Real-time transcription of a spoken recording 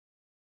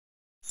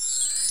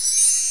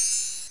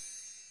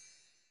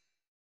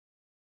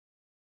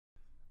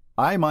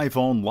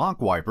iMyFone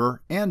LockWiper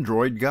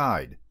Android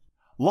Guide.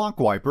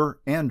 LockWiper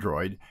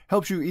Android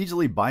helps you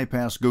easily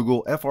bypass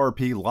Google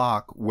FRP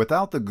lock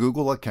without the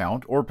Google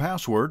account or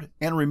password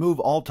and remove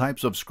all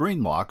types of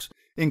screen locks,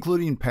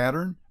 including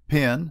pattern,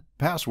 PIN,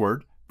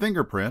 password,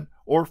 fingerprint,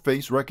 or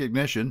face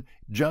recognition,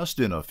 just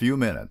in a few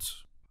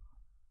minutes.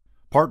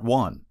 Part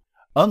 1.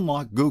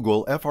 Unlock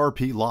Google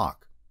FRP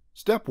Lock.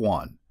 Step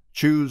 1.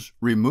 Choose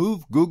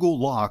Remove Google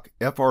Lock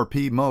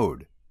FRP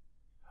Mode.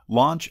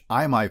 Launch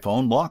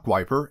iMyFone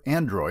LockWiper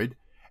Android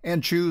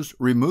and choose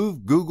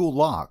Remove Google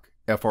Lock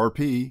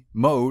FRP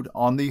Mode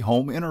on the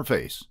home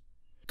interface.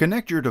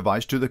 Connect your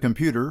device to the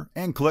computer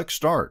and click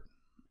Start.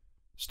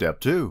 Step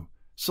 2.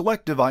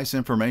 Select device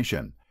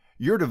information.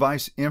 Your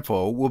device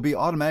info will be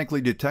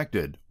automatically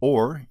detected,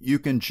 or you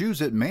can choose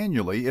it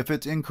manually if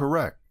it's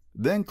incorrect.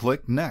 Then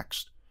click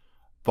Next.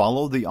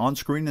 Follow the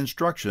on-screen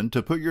instruction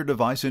to put your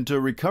device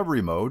into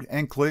recovery mode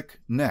and click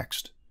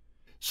Next.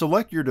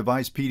 Select your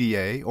device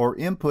PDA or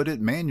input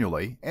it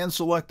manually and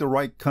select the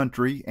right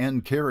country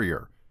and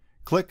carrier.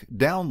 Click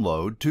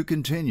Download to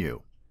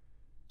continue.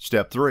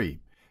 Step 3.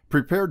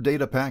 Prepare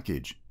data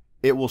package.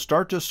 It will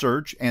start to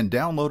search and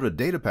download a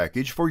data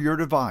package for your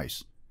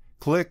device.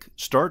 Click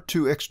Start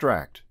to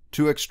extract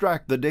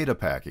the data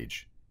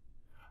package.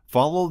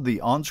 Follow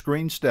the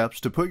on-screen steps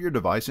to put your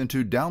device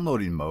into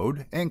downloading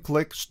mode and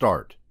click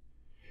Start.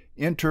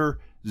 Enter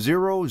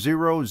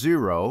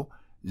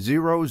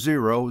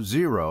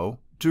 0000000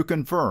 to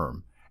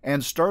confirm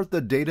and start the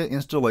data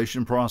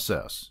installation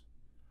process.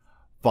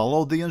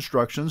 Follow the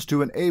instructions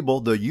to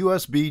enable the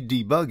USB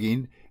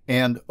debugging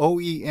and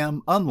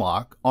OEM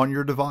unlock on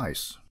your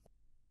device.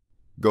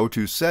 Go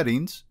to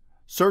Settings,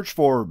 search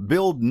for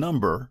Build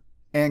Number,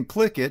 and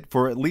click it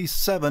for at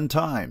least 7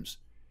 times.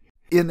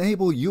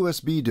 Enable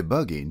USB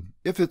debugging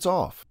if it's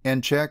off,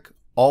 and check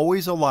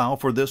Always Allow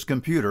for this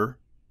computer,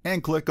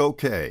 and click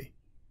OK.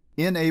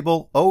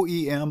 Enable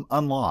OEM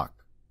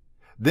Unlock.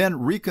 Then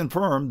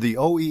reconfirm the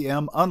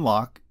OEM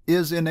unlock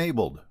is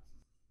enabled.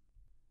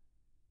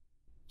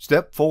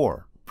 Step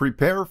 4.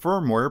 Prepare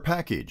firmware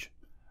package.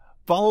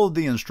 Follow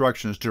the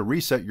instructions to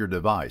reset your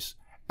device.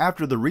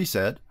 After the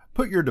reset,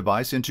 put your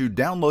device into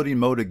downloading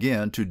mode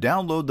again to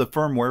download the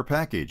firmware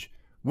package.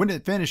 When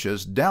it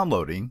finishes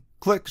downloading,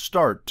 click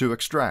Start to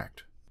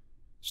extract.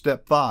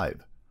 Step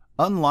 5.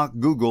 Unlock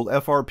Google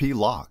FRP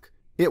Lock.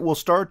 It will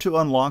start to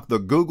unlock the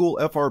Google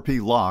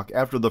FRP lock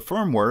after the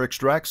firmware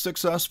extracts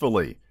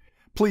successfully.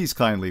 Please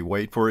kindly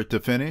wait for it to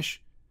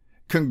finish.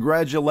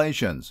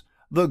 Congratulations!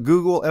 The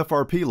Google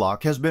FRP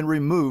lock has been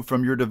removed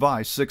from your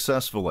device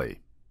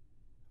successfully.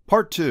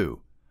 Part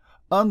 2.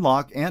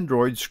 Unlock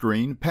Android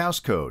Screen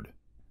Passcode.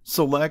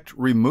 Select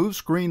Remove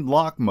Screen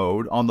Lock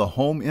mode on the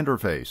home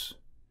interface.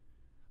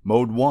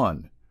 Mode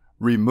 1.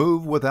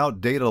 Remove without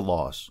data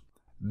loss.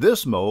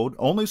 This mode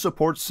only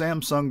supports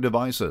Samsung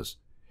devices.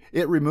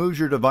 It removes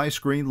your device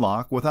screen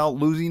lock without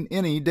losing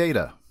any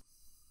data.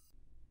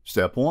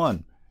 Step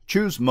 1.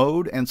 Choose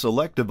Mode and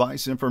select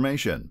device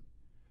information.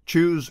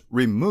 Choose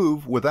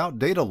Remove without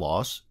data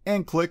loss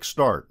and click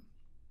Start.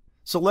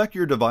 Select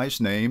your device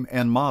name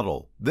and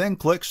model, then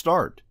click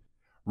Start.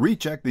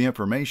 Recheck the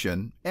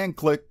information and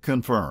click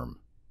Confirm.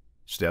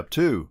 Step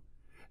 2.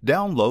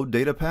 Download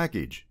data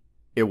package.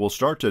 It will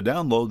start to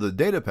download the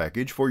data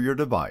package for your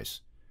device.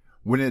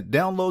 When it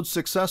downloads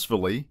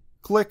successfully,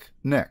 click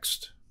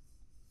Next.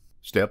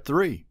 Step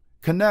 3.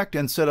 Connect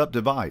and set up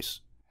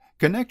device.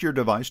 Connect your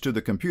device to the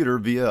computer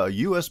via a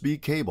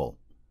USB cable.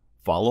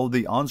 Follow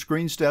the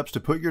on-screen steps to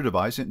put your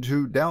device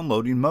into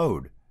downloading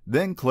mode.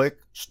 Then click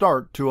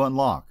Start to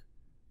unlock.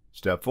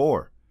 Step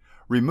 4.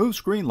 Remove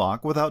screen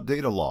lock without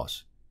data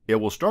loss. It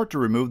will start to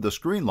remove the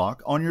screen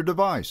lock on your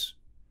device.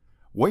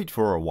 Wait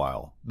for a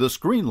while. The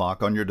screen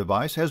lock on your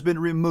device has been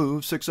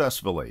removed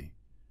successfully.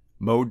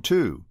 Mode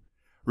 2.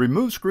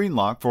 Remove screen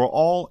lock for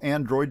all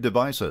Android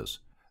devices.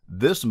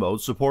 This mode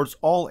supports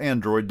all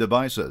Android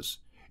devices.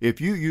 If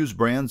you use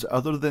brands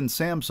other than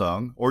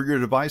Samsung or your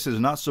device is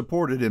not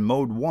supported in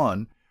Mode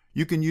 1,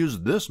 you can use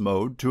this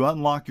mode to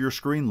unlock your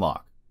screen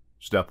lock.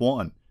 Step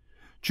 1.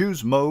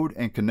 Choose Mode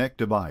and connect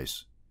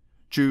device.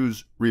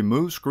 Choose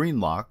Remove Screen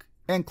Lock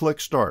and click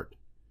Start.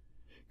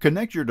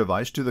 Connect your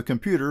device to the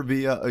computer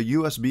via a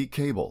USB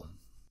cable.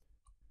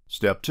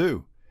 Step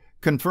 2.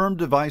 Confirm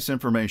device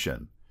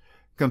information.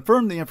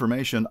 Confirm the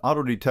information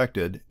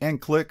auto-detected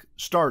and click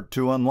Start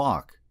to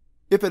unlock.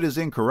 If it is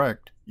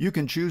incorrect, you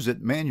can choose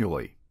it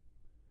manually.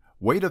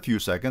 Wait a few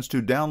seconds to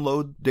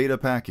download data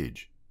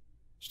package.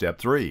 Step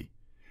 3.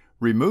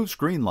 Remove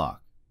screen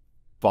lock.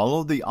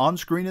 Follow the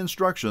on-screen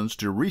instructions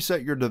to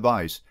reset your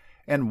device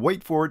and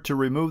wait for it to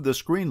remove the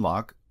screen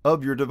lock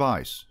of your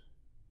device.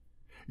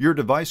 Your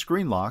device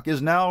screen lock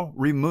is now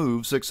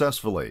removed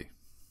successfully.